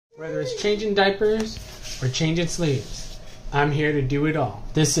Whether it's changing diapers or changing sleeves, I'm here to do it all.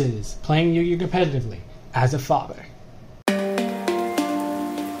 This is playing Yu-Gi-Oh! Competitively as a father.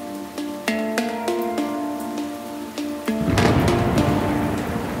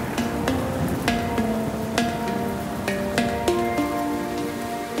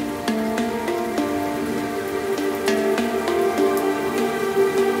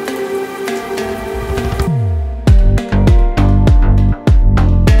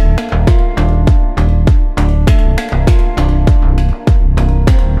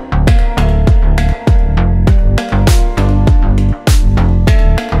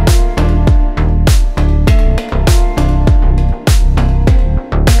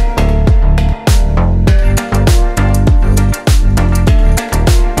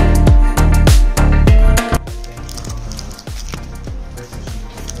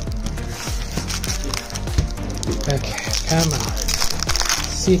 Okay, come on.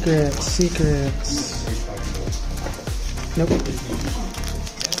 Secrets. Nope.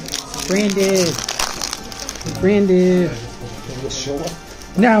 Branded.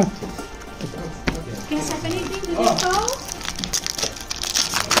 No. Can I have anything to this go?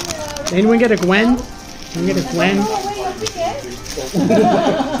 Anyone get a Gwen? Anyone get a Gwen? That's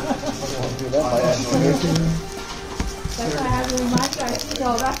why I have in my side.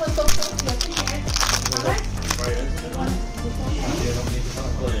 So Rafa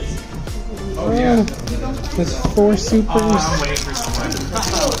Oh, there's 4 supers. I'm waiting for someone.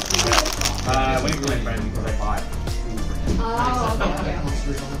 Waiting for my friend because I bought.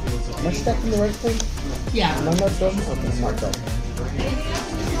 Am I stuck in the right place? Yeah. Am I marked up? Okay, I'm marked up.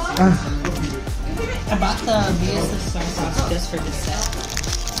 I bought the VSS sauce just for this set.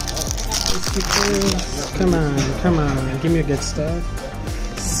 Supers. Come on. Give me a good stuff.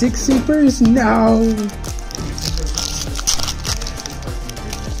 6 supers? No.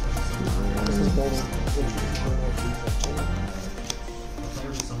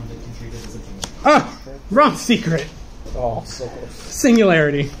 Oh, wrong secret. Oh, so close.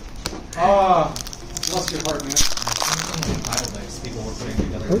 Singularity. Bless your heart, man.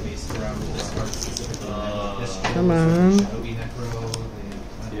 Come on.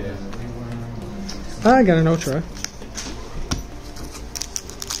 I got an Ultra.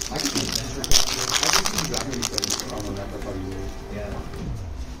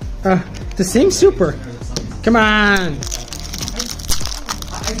 The same super. Come on.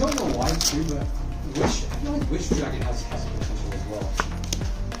 I don't know why too, but I feel like Wish Dragon has potential as well.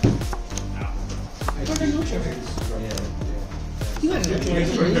 I don't know which You had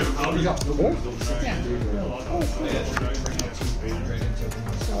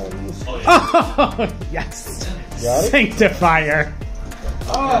Oh, yes. Sanctifier.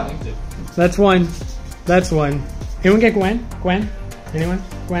 That's one. That's one. Anyone get Gwen? Gwen? Anyone?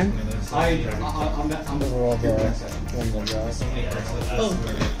 Gwen? I'm the world guy. Oh,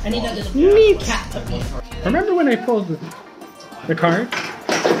 I need that Neat. cat. Remember when I pulled the card?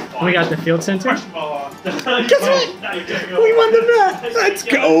 And we got the field center? Guess what? We won the bet! Let's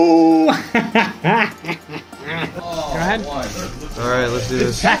go! Go ahead. Alright, let's do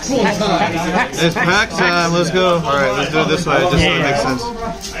this. Pack time. It's pack time, let's go. Alright, let's do it this way, just so it makes sense.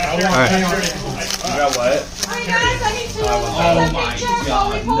 Alright. You got what? Hi guys, I need to take a picture. So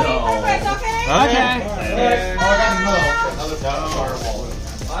we move it, okay? Okay. Oh, I got another firewall.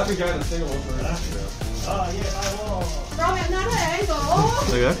 I've been getting a single one for From another angle.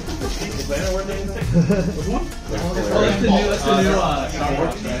 Okay. That's the new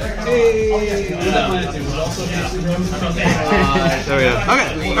There we go. Okay,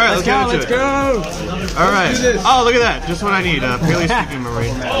 alright, let's get into Let's it. go! Alright. Oh, look at that. Just what I need. Purely speaking memory.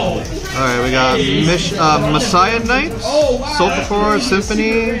 Alright, we got Messiah Knight, Sulfur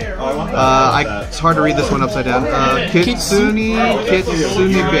Symphony. It's hard to read this one upside down. Kitsune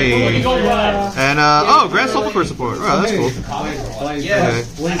Bay. And, oh, Grand Sulfur support. Oh, that's cool. Okay.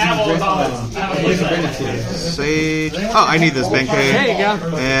 Sage. Oh, I need this. Benkei. There you go.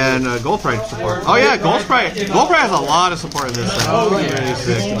 And Gold Pride support. Oh, yeah, Gold Pride. Gold Pride has a lot of support in this set. Really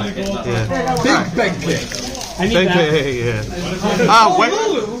sick. Yeah. I need that. Benkei, yeah.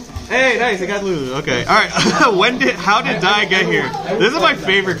 Hey, nice, I got Lulu. Okay, alright. How did Dai get here? This is my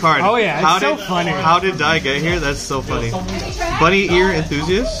favorite card. Oh yeah, it's so funny. How did Dai get here? That's so funny. Bunny Ear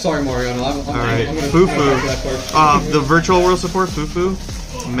Enthusiast. Sorry, Mariano. Alright, Fufu. The Virtual World support, Fufu.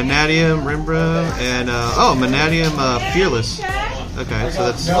 Manadium Rimbra, and Manadium Fearless. Okay, so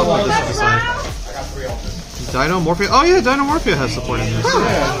that's I'll put this to the side. Dino Morphia. Oh yeah, Dino Morphia has support in this.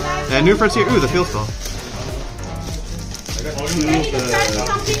 And New Frontier. Ooh, the Field Spell.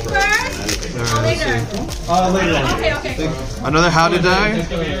 Later. Later. Another How to Die.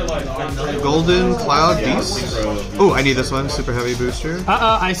 Golden Cloud Beast. Oh, I need this one. Super Heavy Booster.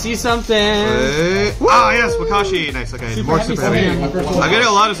 I see something. Wait. Ah, yes, Wakashi. Nice. Okay, Super more Heavy Super Heavy. stuff. I'm getting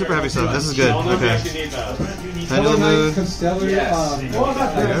a lot of Super Heavy stuff. This is good. Okay. Pendulum Moon. Okay,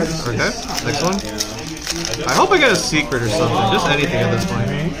 next one. I hope I get a secret or something. Just anything at this point.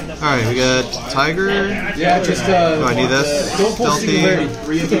 Alright, we got Tiger. Yeah, just Oh, I need this. don't pull Stealthy. Alright.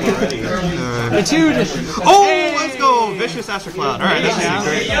 Etude. Oh, let's go! Vicious Astro Cloud. Alright, this is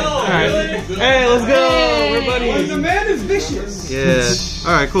secret. Alright. Hey, let's go! We're buddies. The man is vicious. Yeah.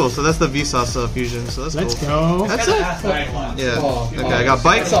 Alright, cool. So that's the Vsauce fusion. So that's Let's cool. go. That's it? Yeah. Okay, I got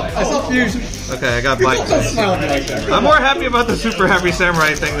Bite. I saw fusion. Okay, I got Bite. Don't smile at me like that. I'm more happy about the Super Heavy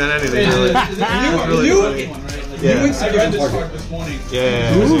Samurai thing than anything. Really. Yeah.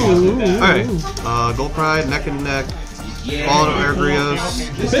 Yeah. Alright. Gold Pride, Neck and Neck, Fallen of Ergrios,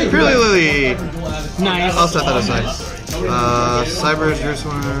 Purely Lily. Nice. I'll set that aside.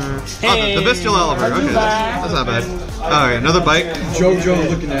 Cyberstorm. Oh, the Bestial Oliver. Okay, that's not bad. Alright, another Bite. JoJo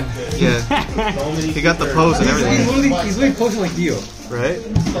looking at. Yeah. He got the pose and everything. He's literally posing like Dio. Right?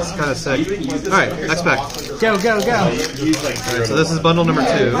 That's kind of sick. Alright, next pack. Go, go, go. Alright, so this is bundle number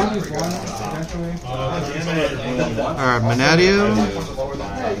 2. Alright, Manadium,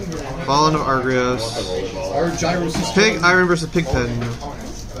 Fallen of Argrios, Pig Iron versus Pigpen,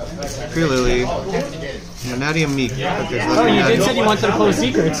 Pure Lily, Manadium Meek. Okay, so that's Oh, you did Manadium. say you wanted to pull a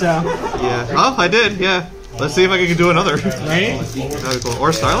secret, so. Yeah. Oh, I did, yeah. Let's see if I can do another. Right? That'd be cool.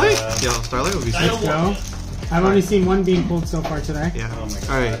 Or Starlight? Yeah, Starlight would be sick. Let's go. I've only seen one being pulled so far today. Yeah.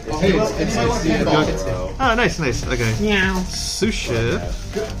 Alright. Hey, it's Oh, nice, nice. Okay. Meow. Susha,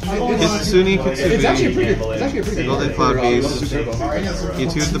 Kitsune Kitsubi. It's actually a pretty good. Golden Cloud Beast.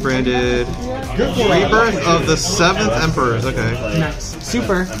 Etude the Branded. Rebirth of the 7th Emperors. Okay. Nice.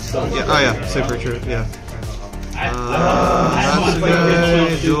 Super. Yeah. Oh yeah. Super true. Yeah.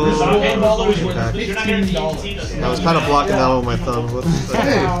 Natsugai, Duel. Okay. I was kind of blocking that with my thumb. Whoops.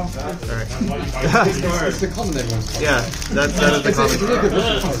 Hey, Alright. it's the common everyone's. Yeah. That is the It's a common. really good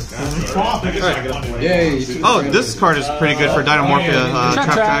version card. Alright. Yay. Oh, this card is pretty good for Dynamorphia. Trap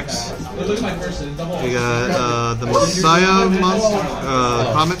Trap. Tracks. We got the Messiah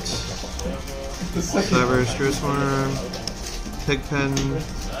Comet, Cyberstorm, Pigpen,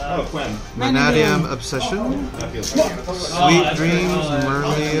 Manadium Obsession, Sweet Dreams,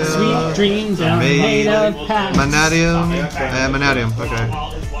 Merlia, Sweet dreams are made of past. Manadium, and Manadium. Okay.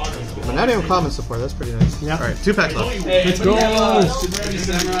 Manadium common support. That's pretty nice. Yep. All right, 2 packs left. Let's go. I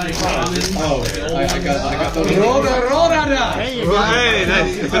got the roll. There you go. Hey,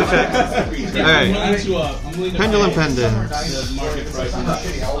 nice. Good check. All right. Pendulum Pendant.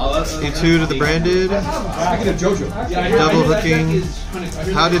 Etude of the Branded. Speaking of JoJo. Double hooking.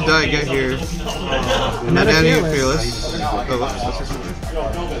 How did I get here? Manadium Fearless. Oh, whoops.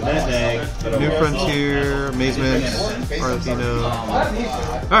 New Frontier, Amazement, Arlecchino.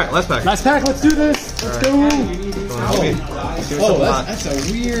 Alright, last pack. Last pack. Let's do this. Let's go. Oh, that's a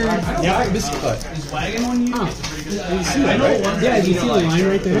weird miscut. Yeah, you see the line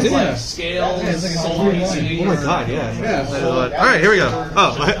right there? Yeah. Oh my god, yeah. Alright, here we go.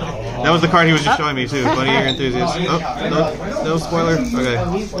 Oh, that was the card he was just showing me too. Bunny Ear Enthusiast. Oh, no spoiler. Okay.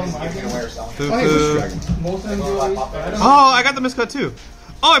 Fufu. Oh, I got the miscut too.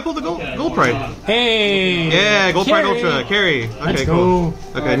 Oh, I pulled the gold pride. Hey. Yeah, gold pride Carry. ultra carry. Okay, Let's cool.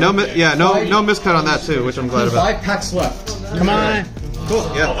 go. Okay, no miscut on that too, which I'm glad about. 5 packs left. Come on. Cool.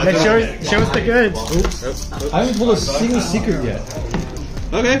 Yeah. Let's show us the goods. I haven't pulled a single secret yet.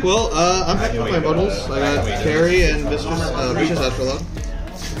 Okay, well, I'm happy with my bundles. I got Carrie and Vicious Astrolog.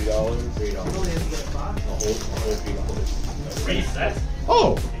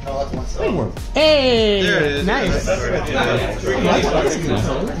 Oh! Hey. There it is. Nice.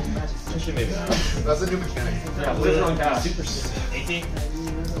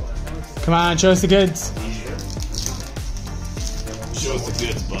 Come on, show us the goods. Show us the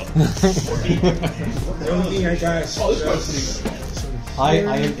goods, bub. I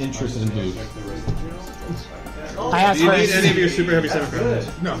am interested in food. I asked Do you need first. any of your super heavy 7 cards?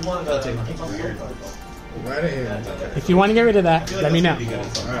 Right ahead. If you want to get rid of that, let me know.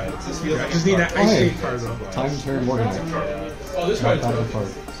 Just need that ice cream card though. Time turn Morgan. Oh, this card's broken.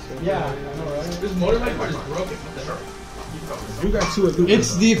 Yeah. This motorbike card is broken. You got 2 of them.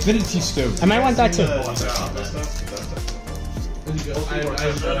 It's the Affinity Stone. I might want that too.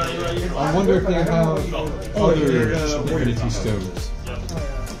 I wonder if they have other Affinity Stones.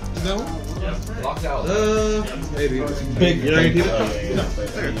 No? Locked out. Maybe. Big. You know, you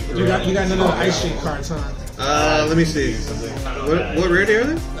You got none of the ice cream cards, huh? Let me see. What rarity are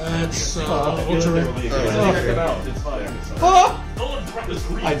they? That's ultra rare. Oh!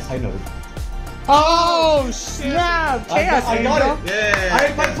 I know. Oh snap! Chaos, I got it. Yeah.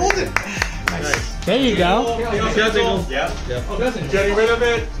 I pulled it. Nice. There you go. Yeah. Getting rid of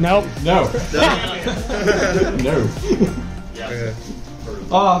it. Nope. No. No. Okay.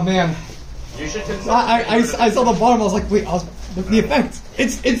 Oh man. You should I saw the bottom. I was like, wait, the effect.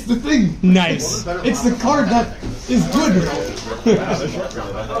 It's the thing. Nice. It's the card that is good.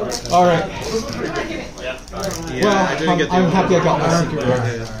 All right. Yeah, Well, I didn't get the I'm other happy I one. got my secret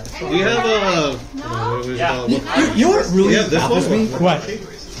rare. Do you have what was it called? You know what really Yeah, this baffles one? me? What?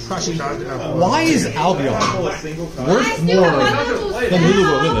 Why is Albion worth more than Lulu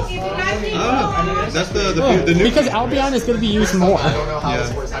or Lilith? That's the new. Because Albion is going to be used more. Yeah.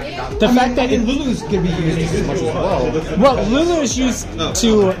 The fact that And Lulu's gonna be used just as much as well. Lulu is used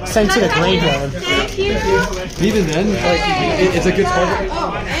to send to the graveyard. Thank you. Even then, like it's a good target.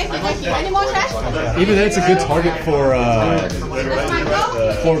 Oh, thank you. Any more trash? Even then, it's a good target for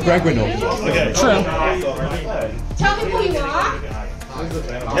Greg Windle. True. Tell me who you are.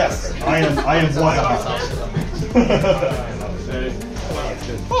 Yes, I am one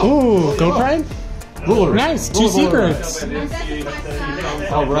Ooh, Gold Pride? Ruler. Nice, 2 secrets.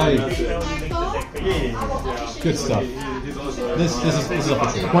 All right. Good stuff. This is a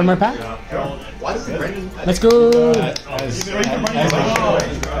push. One more pack. Let's go. As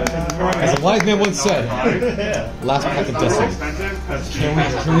a wise man once said, last pack of destiny. Can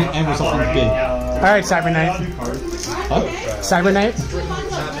we end with something big? All right, Cyber Knight. Huh? Cyber Knight.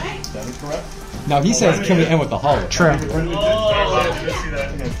 Now he says, can we end with the hollow? True.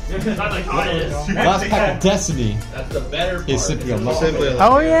 Last pack of destiny is simply unlucky. Simply a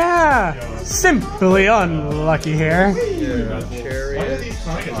Oh yeah. Simply unlucky here. yeah, cherry.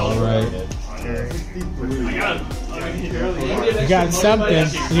 All right. You got something.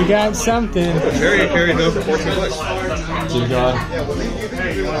 You got something. Cherry carries over 14 bucks. Dear God,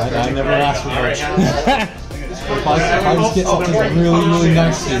 I never asked for much. If I just get something really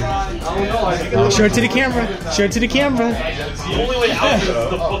nice here. Show it to the camera. Show it to the camera. The only way out is to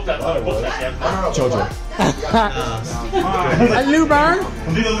book that Jojo. Hello, Bar.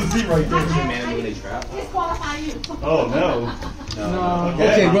 He doesn't see right there. Disqualify you. Oh no.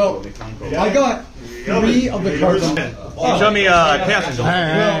 Okay, well, I got 3 of the cards. Show me Chaos Angel. All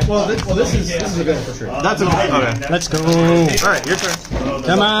right. This is a good for sure. That's a okay. Let's go. All right, your turn.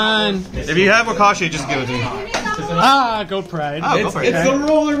 Come on. If you have Wakashi, just give it to me. Ah, Gold Pride. Oh, go for it. It's the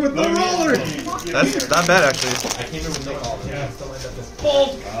roller with the roller. That's not bad actually.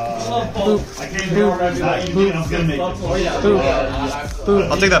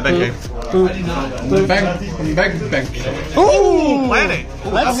 I'll take that Benkei. Bang. Ooh. Planning. Ooh,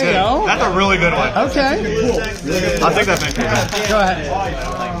 Let's that's good. go. That's a really good one. Okay. I'll take that Benkei. Go ahead.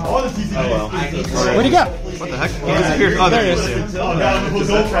 Where'd he go? What the heck? He disappeared. Oh, there he is.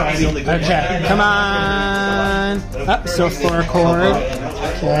 Okay. Come on. Up. So 4 chord.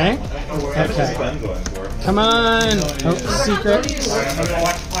 Okay. Okay. Come on. Oh, secret.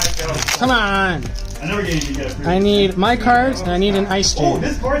 Come on. I need my cards and I need an ice gem.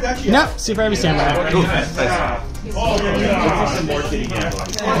 No, Super Heavy Samurai. Ooh, nice.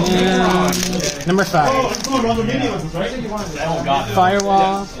 And number 5.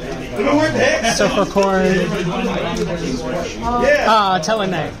 Firewall. Silver Cord. Ah,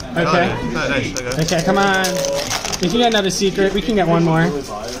 Telenite. Okay. Oh, nice. Okay. Okay, come on. We can get another secret. We can get one more.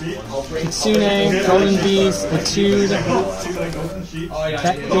 Kitsune, Golden Beast, Etude,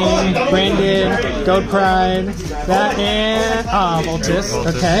 that thing, Branded, Gold Pride, that, and Voltis.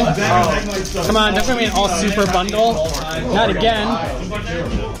 Okay. Come on, don't give me an all super bundle. Not again.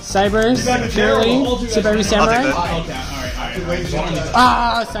 Cybers, Purely, Super Heavy Samurai.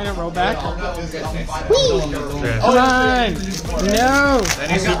 Ah, silent rollback. Whee! Come on! No!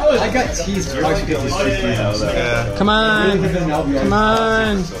 I got teased twice to get this. Yeah. Come on! Come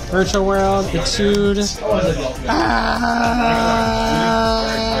on! Virtual World, Etude.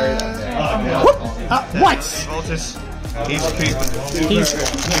 What? Voltis. He's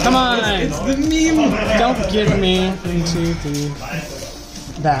Come on! It's the meme! Don't get me into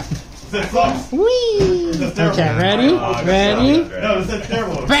that. Whee! Okay, ready? Ready?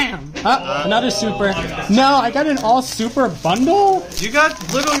 Bam! Another super. No, I got an all super bundle? You got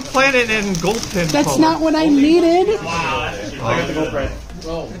literally Planet and Goldpin. That's not what I needed. I got the gold print.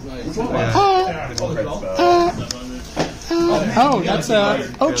 Oh, that's a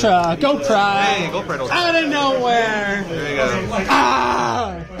Ultra Gold Pride. Hey, Gold Pride. Out of nowhere. There you go.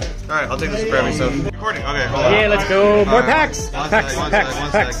 Ah! Alright, I'll take this for every so. Recording. Okay, hold on. Yeah, let's go. More Alright. packs. One Packs, sec, one packs, sec,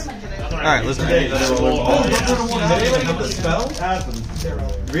 one packs. sec. Alright, let's do it.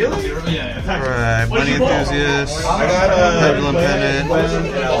 Really? Alright, Money Enthusiast. I got Pendulum Pendant.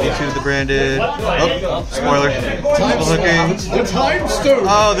 E2 the branded. Oh, spoiler. Looking.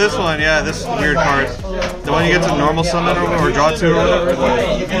 Oh, this one, yeah, this weird card. The one you get to normal summon or draw to or whatever.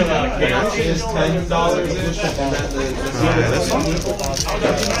 This one.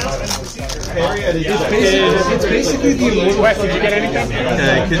 It's basically the immortal. Wes, did you get anything?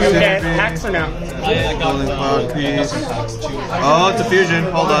 Okay, Did you get Kid hacks or no? Golden Cloud Piece. Oh, it's a fusion.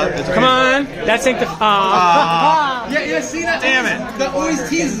 Hold up. It's Come on. That's ain't the. Yeah, see that? Damn it. That always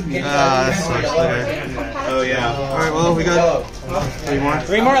teases me. That sucks there. Oh yeah. Alright, well, we got 3 more.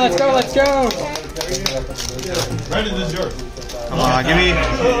 3 more. Let's go. Let's go. Brandon, this is yours. Come on, give me a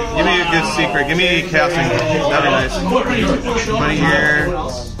good secret. Give me casting. That'd be nice. Money here.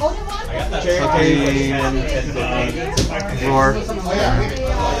 Fucking roar.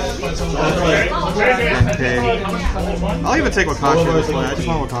 Okay. I'll even take Wakashi at this point. I just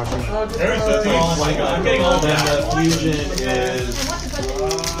want Wakashi.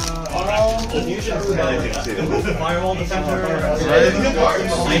 Firewall defender.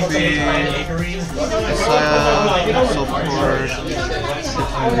 Sleepy. Messiah. Sulfur.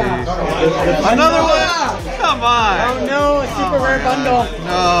 Another one! Come on! Oh no, a super rare bundle.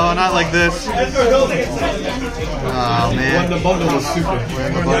 No, not like this. Oh man. The bundle was super.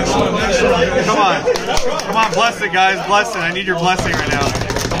 Come on. Come on, bless it, guys. Bless it. I need your blessing right now.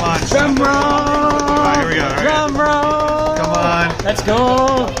 Come on. Drum roll. Alright, here we go. Right. Drum roll. Come on. Let's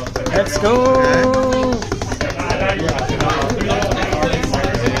go. Let's go.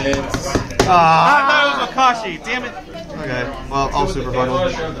 I thought it was Wakashi. Damn it. Okay, well, I'll super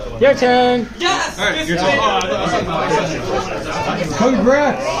bundle. Your turn. Alright, your turn.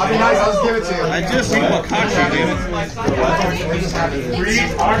 Congrats! I just need Wakashi, damn it.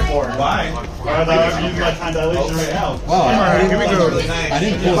 Why? I'm using my time dilation right now. Wow, here we go. I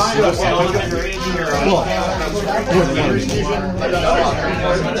didn't pull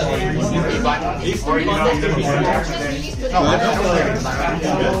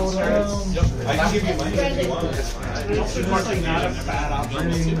I can give you money if you want.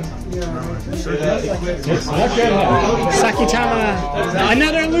 Sakitama.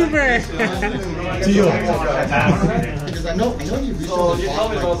 Another looper. Deal. Because I know you recently bought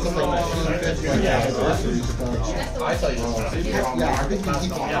like something like I think we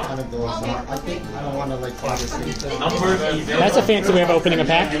keep on kind of those. I think I don't want to like try to see. That's a fancy way of opening a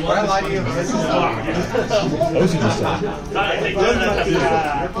pack.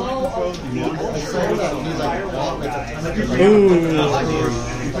 Ooh.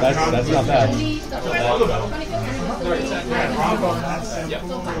 That's not bad.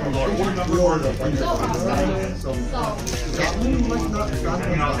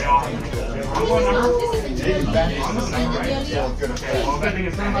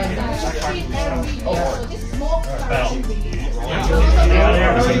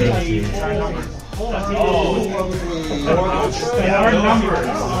 Our numbers.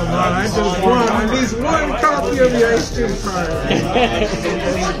 I just won at least one copy of the ice cream card.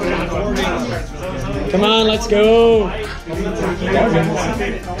 Come on, let's go. I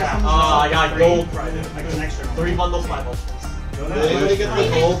got gold. 3 bundles, 5 bundles. They get the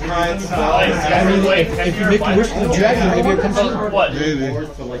gold prize. I mean, if you make a wish for the dragon, maybe it comes true. What? Maybe. I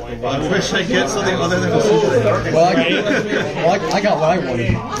wish I get something other than a super. Well, I got what I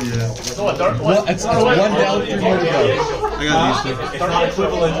wanted. Yeah. So what, dark Well, it's 1 down, 3 more to go. I got these two. It's not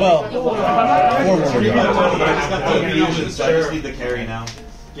equivalent. Well, 4 more to go. I just got the fusions, so I just need the carry now.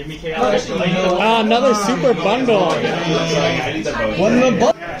 Give me chaos. Another super bundle. One of the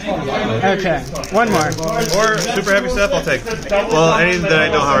buttons. Okay, one more. Or super heavy stuff, I'll take. Well, anything that I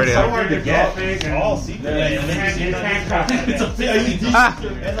don't already have.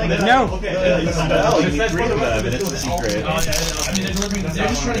 No. They're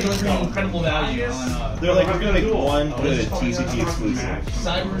just trying to deliver incredible value on They're like, we're going to make one good TCG exclusive.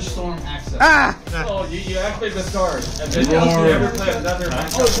 Cyberstorm Access. Oh, you activate this card. And then every player has their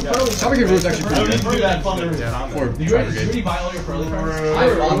Target rule is actually pretty good. You already buy all your Pearly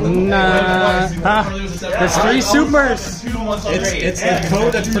cards? Nah. There's 3 supers. It's the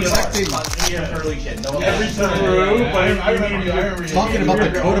code that's protecting. Talking about the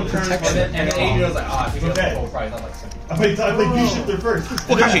code of protection. And the agent was like, I think it's full price. I'm like, I think you should there first.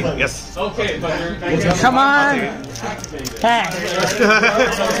 Wakashi, yes. okay, but you're... Come on. Pack.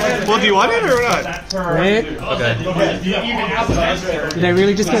 Well, do you want it or not? Wait. Okay. Did I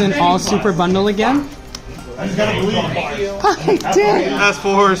really just get an all super bundle again? did.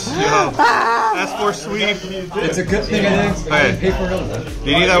 S4s, yo. S4 sweep. It's a good thing I didn't pay for it. Do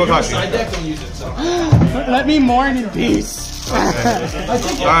you need that Wakashi? Let me mourn in peace.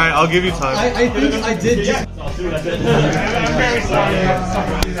 Alright, I'll give you time. I think I did just...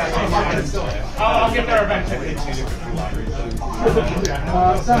 I'll get there eventually.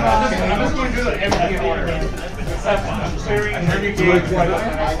 I'm just going to do everything in order. Clearing every game.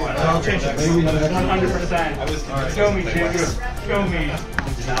 100%. Show me, Jim. Show me.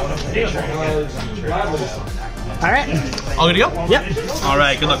 Alright. All good to go? Yep.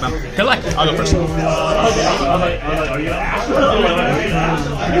 Alright, good luck, man. Good luck. I'll go first. I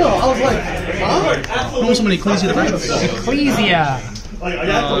was like, huh? Roll some Ecclesia the first. Ecclesia.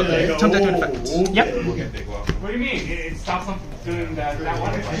 Attempt that to effect. Yep. What do you mean? It stops them doing that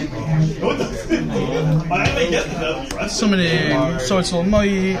one? Summoning Sword Soul Moi,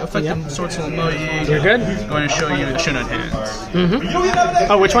 effective Sword Soul Moi. You're good? Going to show you the Shuna hands.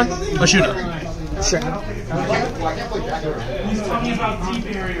 Oh, which one? Ashuna. Sure.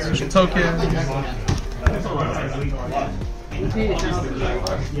 Special token. He doesn't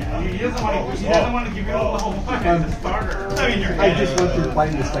want to give you the whole fucking starter. I just went through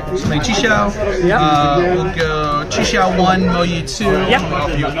playing this deck. Make Chixiao. We'll go Chixiao 1, Moyi 2. Yep.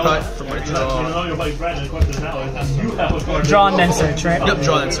 Off you cut for my draw. Draw and then search, right? Yep,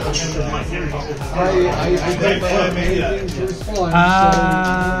 draw and search. I don't have anything to respond,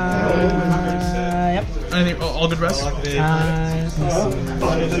 Yep. Anything, all good rest? Let me see.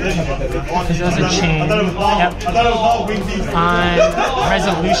 Because there's a chain. Yep. On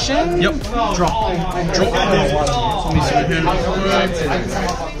resolution. Yep. Draw. Draw. Let me see your hand.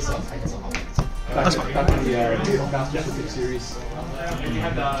 That's fine.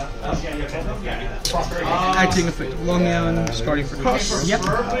 Acting effect. Long Island, starting for cost. Yep. I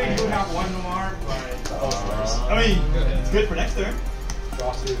mean, it's good for next turn.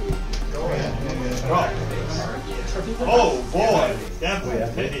 Oh boy,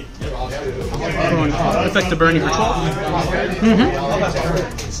 definitely. Effect the burning for 12.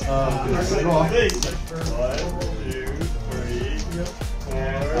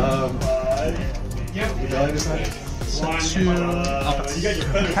 Two.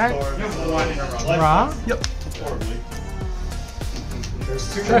 Okay. Draw. Yep.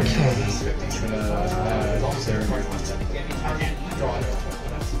 Okay.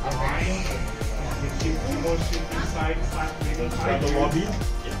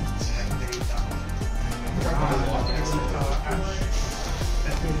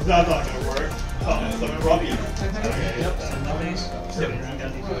 That's not gonna work. Robbie.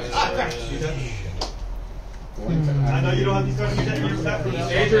 I know you don't have these cards in your stack.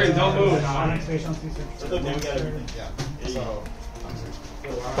 Adrian, don't move. It's okay, we got everything.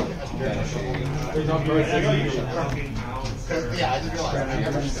 Yeah, I just realized I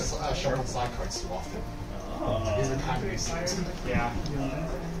never shuffle side cards too often. These are kind of things. Yeah.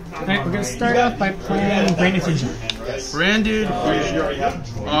 Alright, we're going to start off by playing Branded Fusion. Branded.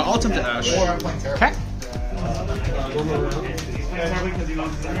 I'll attempt to Ash. Okay.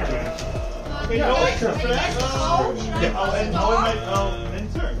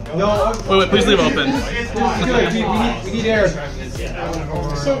 Wait, please leave open. We need air.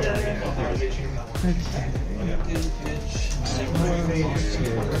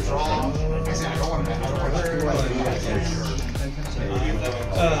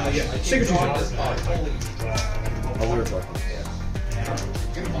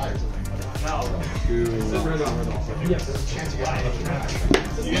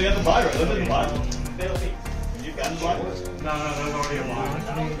 You gotta get the buy right. Look at the buy. You've got the buy. No, there's already a line.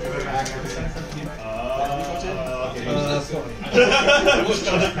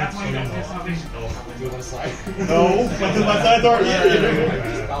 No, because my side's already in.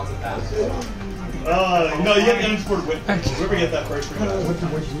 No, you have to unsport whip. Whoever gets that first.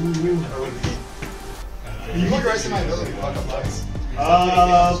 You put your ice in my ability to fuck up ice.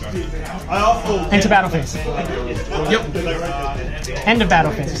 I also Enter battle phase. Yep. End of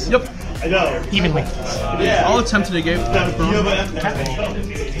battle phase. Yep. I know. Evenly. Yeah. I'll attempt to negate. You have a problem.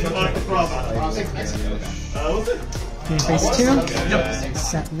 What's it? Phase 2. Yep.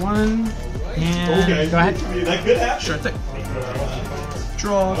 Set 1. And go ahead. That could happen. Sure thing.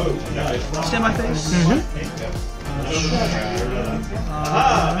 Draw. Stand by face.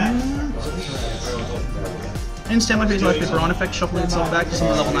 And stand by face life paper on effect, shuffling itself back to some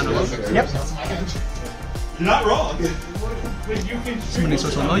level 9 or lower. Yep. You're not wrong. Summoning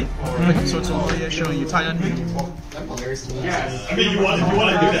Sorts of Light. Making Sorts of Light, showing you tie on here. I mean, if you want to do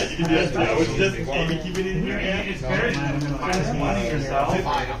that, you can do that. I would just maybe keep it in here. It's better than money yourself.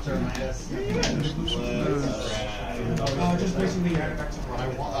 Just basically add it back to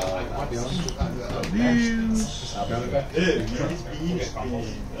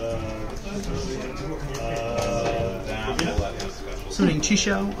Summoning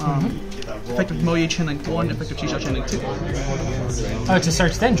Chisho. Effective Moye Chain Link 1, effective Chisho Chain Link 2. Oh, it's a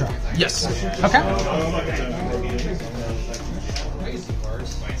search then draw. Yes. Okay.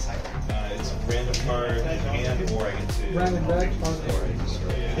 It's a random card and or I get to Random deck.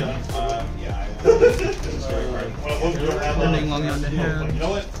 Summoning Long Yonder Hand. You know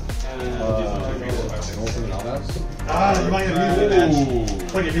what? Ah, you might have used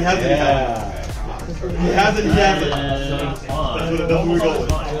it. Look, if he has it, he has it. If he has it, he has it. That's what we go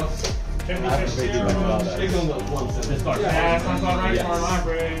with.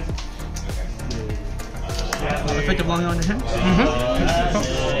 Effective Long Yonder Hand.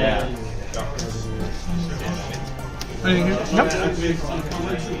 Anything here? Nope.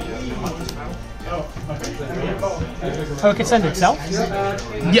 Oh, it can send itself?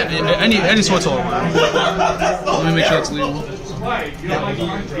 Yeah, any Sorts of Light. Let me make sure it's legal. Yep.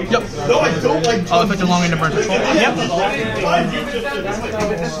 No, I don't like. Oh, effective Long Yonder Burn Control. Yep.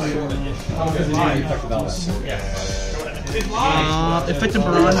 Effective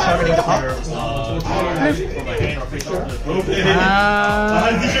Baron targeting the pop.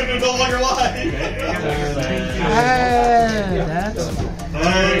 He should no longer lie. That's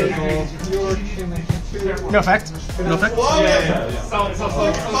no effect. No effect.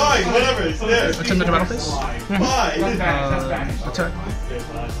 Fine, whatever. It's there. Attempt to battle phase. Fine. Attack.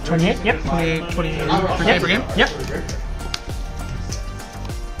 28. Yep. 28 per game. Yep.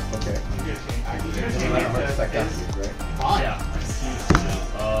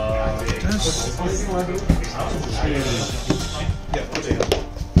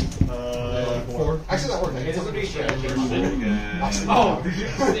 Actually, that worked.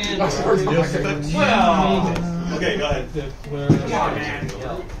 Okay, go ahead.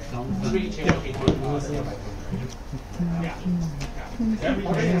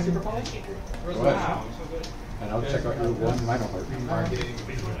 And I'll check out your one minor heart.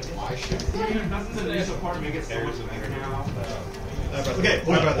 Okay,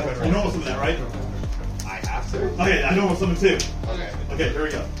 wait, you know what's in that, right? I have to. Okay, I know what's in too. Okay, here we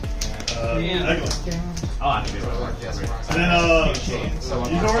go. Excellent. And then,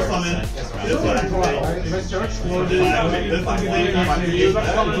 you know where summon. This one activate. This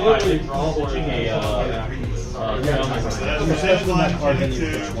percentage line, chaining 2,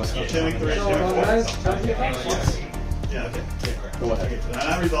 chaining 3, chaining 4. Yeah, okay. Go ahead. And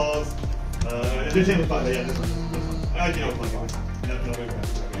that resolves. It did change the 5, yeah. I do know plenty.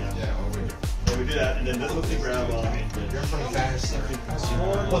 So we do that, and then this lets me grab right. Let's go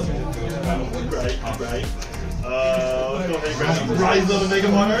ahead and grab Rise of the Mega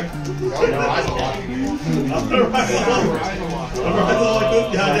Monarch. Rise of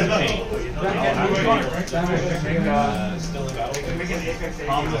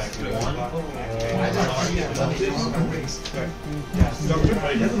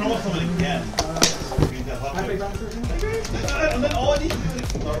and then all I need to do is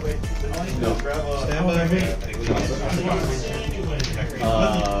grab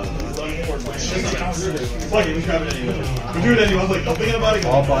fuck it, we grab it anyway. We do it anyway. I was like, I'm thinking about it.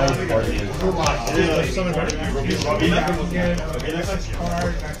 All by summon party. Okay, next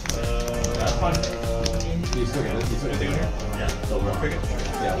card.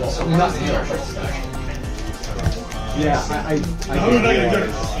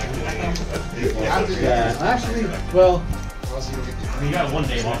 Yeah, actually, well, You got 1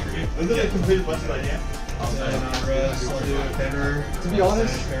 day longer. Isn't it completed much as I can? to be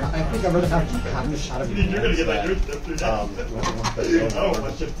honest, I think I'd rather have having a shot of it. You're gonna get that good stuff through that. Oh,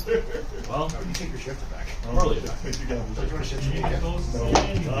 my shit. Well, you take your shifter back. Early. So you want to shift your again? Let's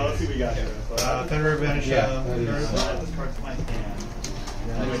see what we got here. Fenrir Vanish. This card's my hand.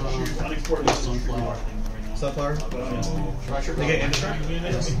 Unexported. Sunflower. They get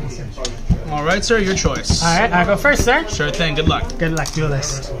All right, sir, your choice. All right, I'll go first, sir. Sure thing. Good luck. Good luck,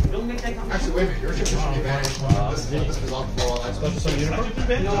 duelist. Actually, wait a minute. Your shifter should be vanished. This is off the wall. Special summon unicorn.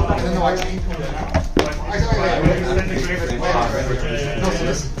 No, so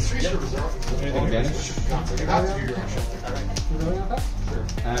this three shifters are off. That's your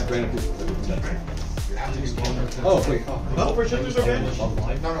Oh, wait. Oh, for shifters are vanished? No.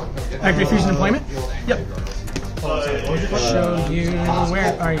 Active Fusion Employment? Yep. Show you.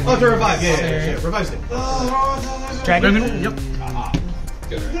 Where are you? Oh, to revive. Yeah. Revive state. Dragon. Yep.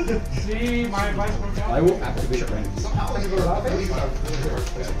 See, my advice worked out. I will activate Brand.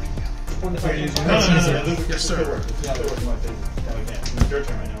 Yes, sir. It's your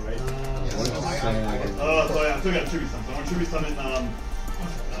turn right now, right? So yeah, I'm still got tribute summon. So I want tribute summon,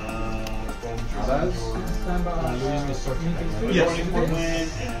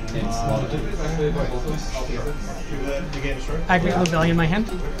 Activate Rebellion in my hand.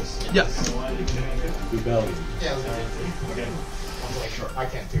 Yeah. Rebellion. I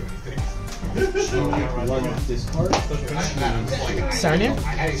can't do anything. One discard. Sarnia.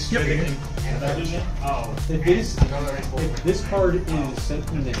 If this card is sent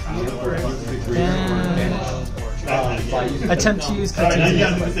from the hand or used to create Attempt to use Alright, now you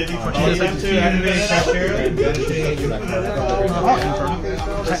Katana. guys do the same thing for me. Attempt to activate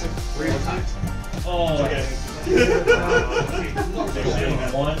Okay.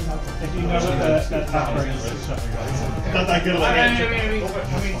 Not that good of a hand. I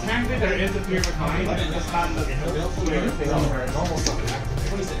mean, technically there is a period of time, but it's just not the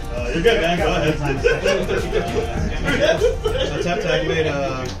You're good, man. Go ahead. Tap to activate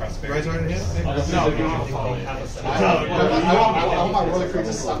Rise Art in hand? I want my roller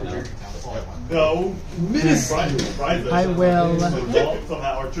creatures to stop the trigger. No. I will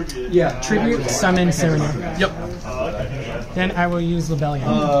tribute summon Sarnia. Yep. Then I will use Rebellion.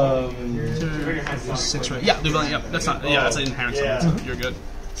 6 right. Yeah, Rebellion. Yep. That's not. Yeah, that's an inherent summon. So you're good.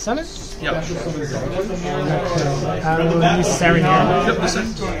 Summon? Yep. I will use Sarnia. Yep. Listen.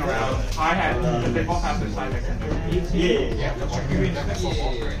 I had, they both have their side mix. Yeah.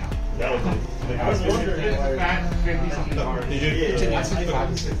 I was wondering if that 50 something hard.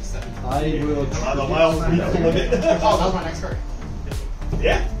 I will. Oh, that was my next card.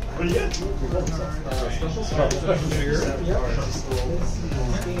 Yeah. Pretty good. Special trigger.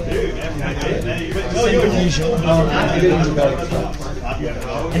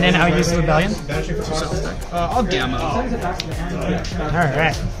 And then I'll use Rebellion. I'll Gamma.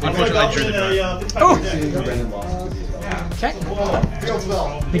 Alright. Unfortunately, I drew the draft. Oh! Okay.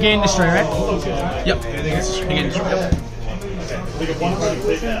 Begin destroy, right? Yep. Begin destroy. Yep.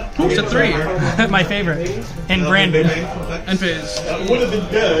 Oops, a 3. My favorite. And Brandon. And phase. That would have been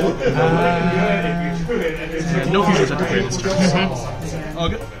good. No fusions at the phase. All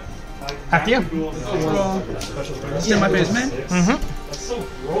good. After you. Still my phase, man.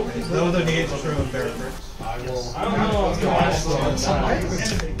 That was a negation through and bear first. I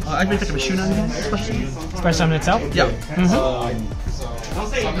can pick up a shoe on you. Special summon itself? Yeah.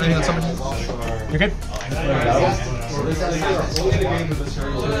 Anything on summon? You're good?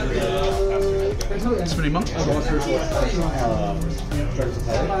 Spinning monk. Well,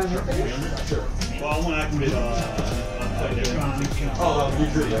 I want to activate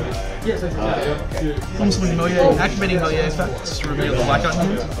Activating Millier effect to reveal the blackout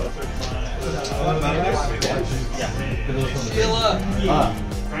hand.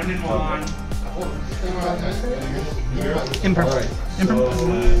 Brandon won. Imperfect.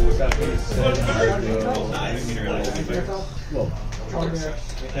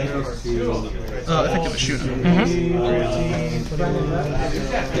 Effective shooter.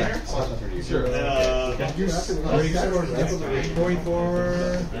 Going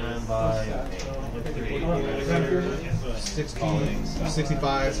forward.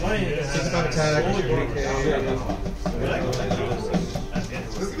 65 attack.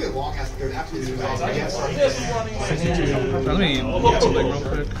 This is gonna be a long ass go after these guys. I can't start. Let me look something real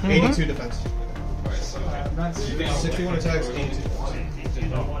quick. 82 defense. 61 attacks, 82.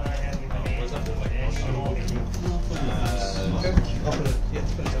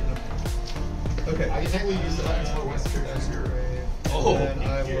 Okay. I can technically use the buttons for once to trigger. And I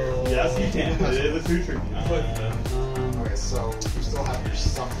will. Yes, you can. It is a 2 trick. Okay, so you still have your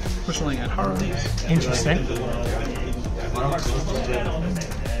something. Pushing at Haru. Interesting.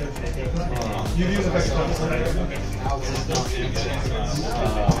 You use effective time.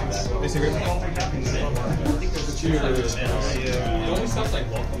 Disagree?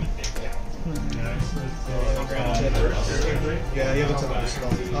 Yeah, you have a ton of this.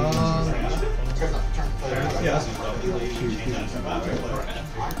 Yeah.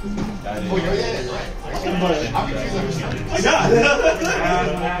 Oh, yeah, right. I got it.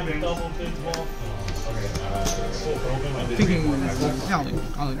 Thinking. Yeah,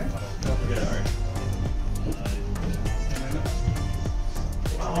 I'll leave.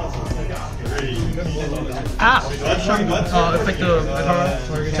 Ah! Effective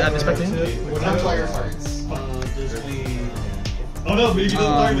to add this back in. Oh no, but if you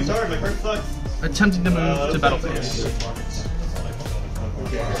don't target the card, my card sucks. attempting to move to battle phase.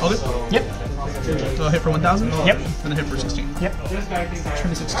 Okay. Yep. So I'll hit for 1,000? Yep. And a hit for 16. Yep.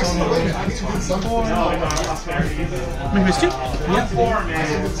 26 total. Maybe it's 2? Yep.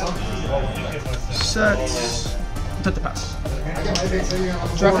 Set. Set the pass.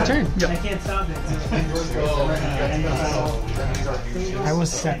 Drop the turn. Yep. I will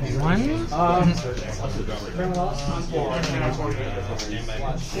set 1.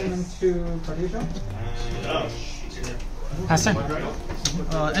 Pass turn.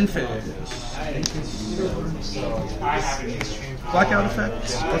 End phase. Blackout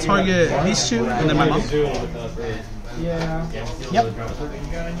effect. I'll target these 2 and then my mom. Yep.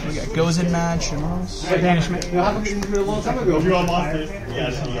 We got goes in match and else. Banishment. If you're on monsters,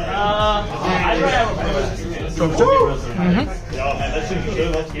 Mm-hmm. Yeah, man, that shit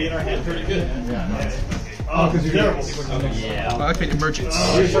should have be in our hand pretty good. Terrible. I'll activate emergence.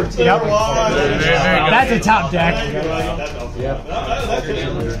 Yep. Very good. That's a top deck.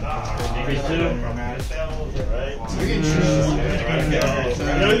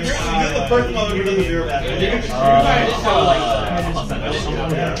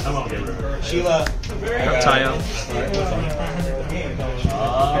 Sheila. Tie up.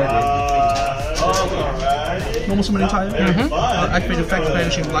 Normal summoning tie up. Activate effect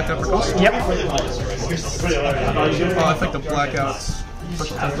banishing blackout for cost. Yep. Effect of blackouts.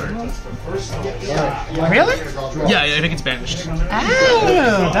 First and third. Really? Yeah, I think it's banished.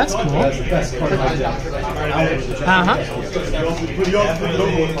 Oh, that's cool.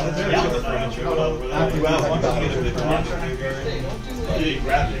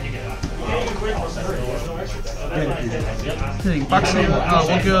 Hitting Boxia.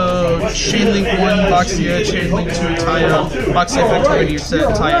 We'll go Chain Link 1, Boxia, Chain Link 2, Taya. Boxia effect targeting your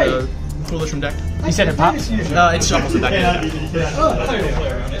set, Taya, Foolish from deck. You said it pops? It's shuffled from deck.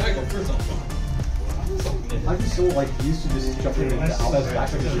 I'm just so like used to just jumping into Alpha's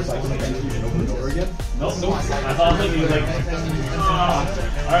back and just like thank you over and over again. I thought he was like,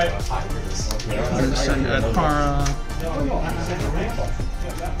 alright. Send Para.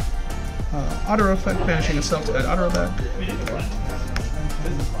 Auto effect banishing itself to add auto back.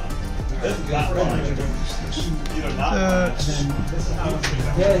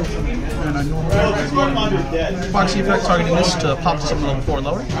 And I normal Foxy effect targeting this to pop to something level 4 or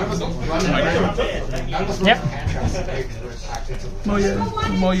lower. Yep.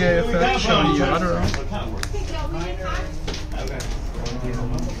 Moye effect showing you auto.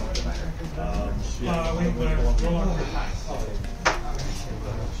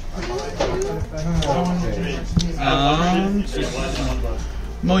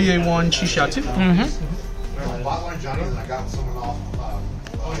 Moye 1, Chisha 2.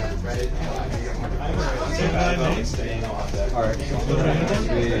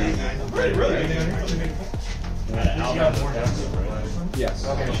 Yes.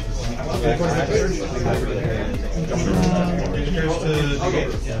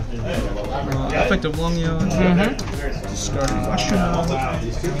 Effective Longyo. Discarding Ashuna.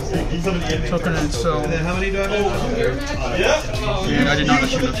 Token itself. How many do I have? And I did not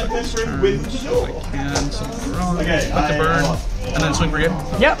Ashuna effect this turn. So I can summon Ron, put the burn, and then swing for game.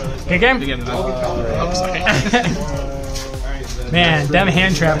 Yep. Good game. Again, Man, them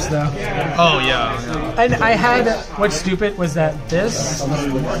hand traps though. Oh yeah. And I had, what's stupid was that this,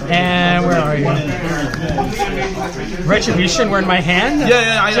 and where are you? Retribution were in my hand?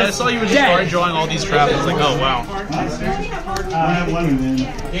 Yeah, I saw you were just already drawing all these traps. I was like, oh wow.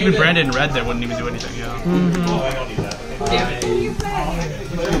 Even Brandon in red there wouldn't even do anything, yeah.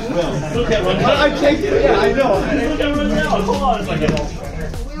 I can't get it. Yeah, I know.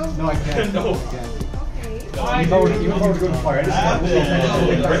 No, I can't. No. Even if I were to go to fire, I just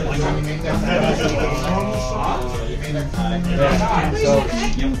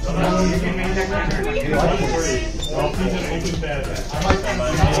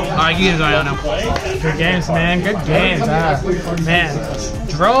Alright, you guys are now. Good games, man. Good games. Man,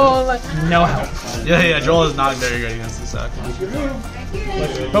 Droll, no help. Yeah, Joel is not very good against this deck.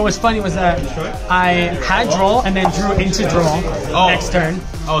 But what's funny was that I had Droll and then drew into Droll next turn.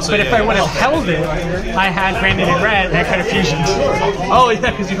 Oh, so but if I would have held it, I had Brandon in red and I could have fusioned. Oh yeah,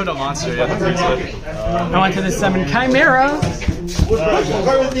 because you put a monster. Yeah, I went to the summon Chimera.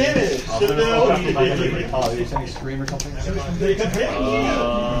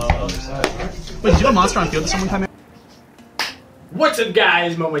 Wait, did you have a monster on field to summon Chimera? What's up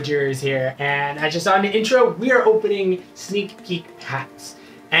guys, Momajiri is here, and as you saw in the intro, we are opening Sneak Peek packs.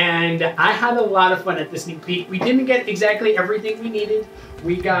 And I had a lot of fun at the sneak peek. We didn't get exactly everything we needed.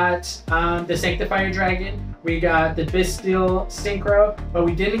 We got the Sanctifier Dragon, we got the Bisteel Synchro, but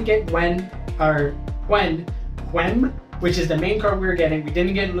we didn't get Quem, which is the main card we were getting. We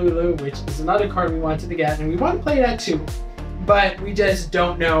didn't get Lulu, which is another card we wanted to get, and we want to play that too. But we just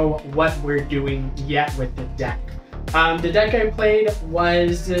don't know what we're doing yet with the deck. The deck I played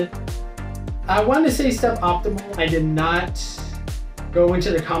was, I want to say suboptimal. I did not go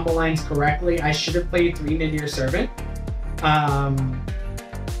into the combo lines correctly. I should have played 3 Nadir Servant.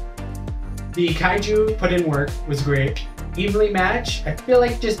 The Kaiju put in work, was great. Evenly matched, I feel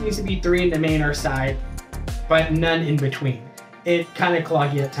like just needs to be 3 in the main or side, but none in between. It kind of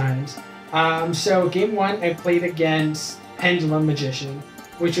cloggy at times. So game 1, I played against Pendulum Magician,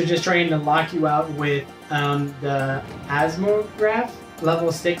 which was just trying to lock you out with the Asmograph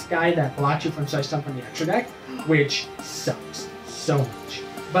level 6 guy that blocks you from such stuff from the extra deck, which sucks so much.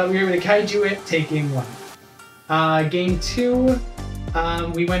 But we were able to Kaiju it, take game 1. Game 2,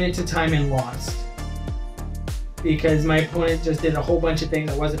 we went into time and lost. Because my opponent just did a whole bunch of things.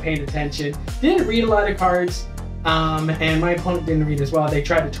 I wasn't paying attention. Didn't read a lot of cards. And my opponent didn't read as well. They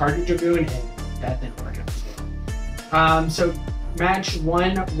tried to target Dragoon and that didn't work out. So match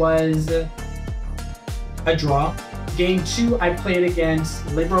 1 was a draw. Game 2, I played against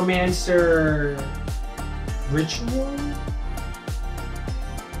Libromancer Ritual?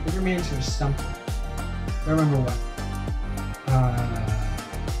 Libromancer something. I don't remember what.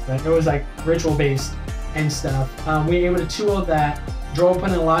 But it was like ritual based and stuff. We were able to 2-0 that. Draw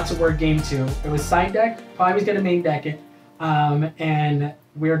opponent lots of work game 2. It was side deck, probably was gonna main deck it. And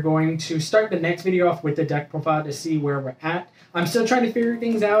we're going to start the next video off with the deck profile to see where we're at. I'm still trying to figure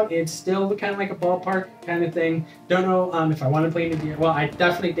things out. It's still kind of like a ballpark kind of thing. Don't know if I want to play Nadir. Well, I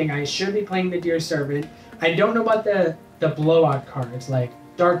definitely think I should be playing Nadir Servant. I don't know about the blowout cards like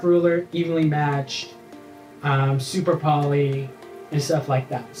Dark Ruler, Evenly Matched, Super Poly, and stuff like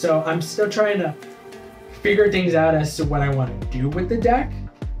that. So I'm still trying to figure things out as to what I want to do with the deck.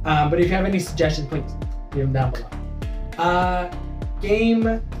 But if you have any suggestions, please leave them down below.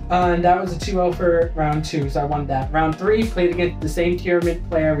 That was a 2-0 for round 2, so I won that. Round 3, played against the same tier mid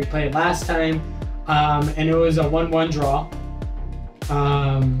player we played last time, and it was a 1-1 draw.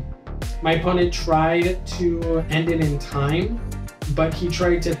 My opponent tried to end it in time, but he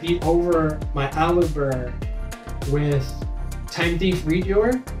tried to beat over my Oliver with Time Thief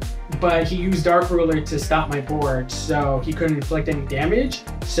Redoer, but he used Dark Ruler to stop my board, so he couldn't inflict any damage,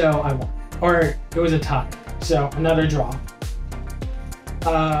 so I won. Or it was a tie, so another draw.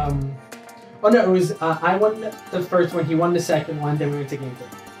 Oh no, it was, I won the first one, he won the second one, then we went to game 3.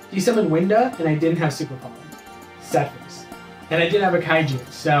 He summoned Winda, and I didn't have Super Power. Settlers. And I did have a Kaiju,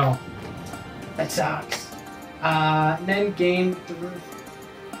 so that sucks. Then game 3,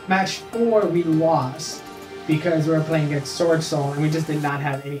 match 4, we lost because we were playing against Sword Soul, and we just did not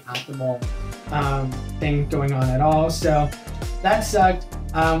have any optimal thing going on at all, so that sucked.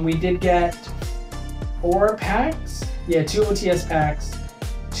 We did get 4 packs, yeah, 2 OTS packs,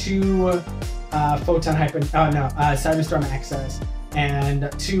 2 Photon Cyberstorm Access,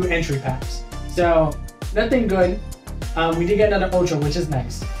 and 2 entry packs. So nothing good. We did get another Ultra, which is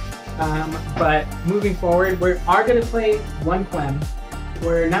nice. But moving forward, we are going to play 1 Quem.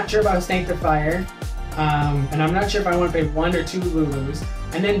 We're not sure about Sanctifier, and I'm not sure if I want to play 1 or 2 Lulus,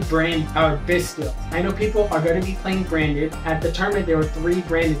 and then Bisteel. I know people are going to be playing branded. At the tournament, there were 3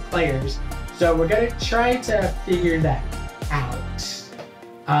 branded players, so we're going to try to figure that out.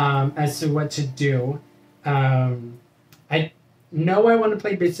 As to what to do. I know I want to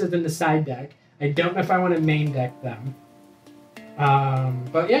play Bisteel in the side deck. I don't know if I want to main deck them.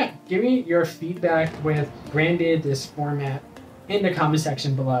 But yeah, give me your feedback with branded, this format, in the comment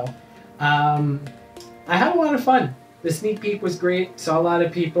section below. I had a lot of fun. The sneak peek was great. Saw a lot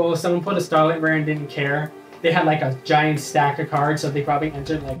of people. Someone put a Starlight Rare and didn't care. They had like a giant stack of cards, so they probably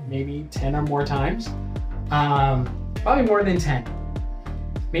entered like maybe 10 or more times. Probably more than 10.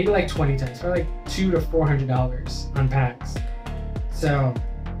 Maybe like 20 times, probably like $200 to $400 on packs. So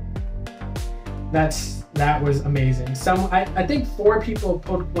that was amazing. I think 4 people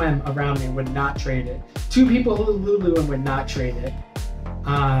pulled Quem around me and would not trade it. 2 people pulled Lulu and would not trade it.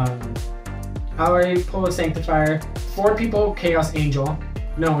 I already pulled a Sanctifier. 4 people Chaos Angel.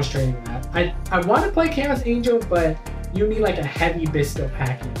 No one was trading that. I want to play Chaos Angel, but you need like a heavy Bisteel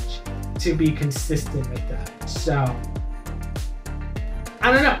package to be consistent with that. So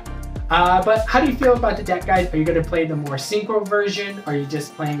I don't know. But how do you feel about the deck, guys? Are you going to play the more synchro version? Are you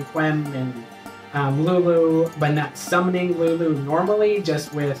just playing Quem and Lulu, but not summoning Lulu normally,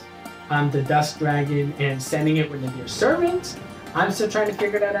 just with the Dust Dragon and sending it with Nadir Servant? I'm still trying to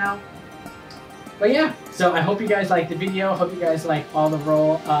figure that out. But yeah, so I hope you guys liked the video. Hope you guys like all the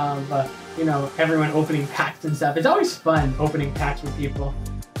role of, you know, everyone opening packs and stuff. It's always fun opening packs with people.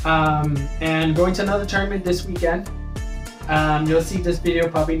 And going to another tournament this weekend. You'll see this video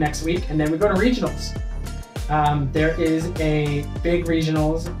probably next week. And then we go to regionals. There is a big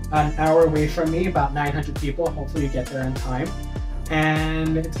regionals an hour away from me, about 900 people. Hopefully you get there in time.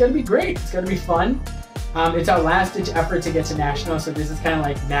 And it's going to be great. It's going to be fun. It's our last ditch effort to get to national. So this is kind of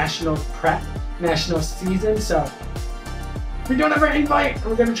like national prep, national season. So we don't have our invite.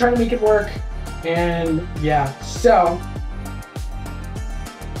 We're going to try to make it work. And yeah, so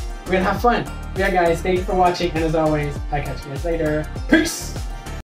we're going to have fun. Yeah, guys, thank you for watching. And as always, I'll catch you guys later. Peace!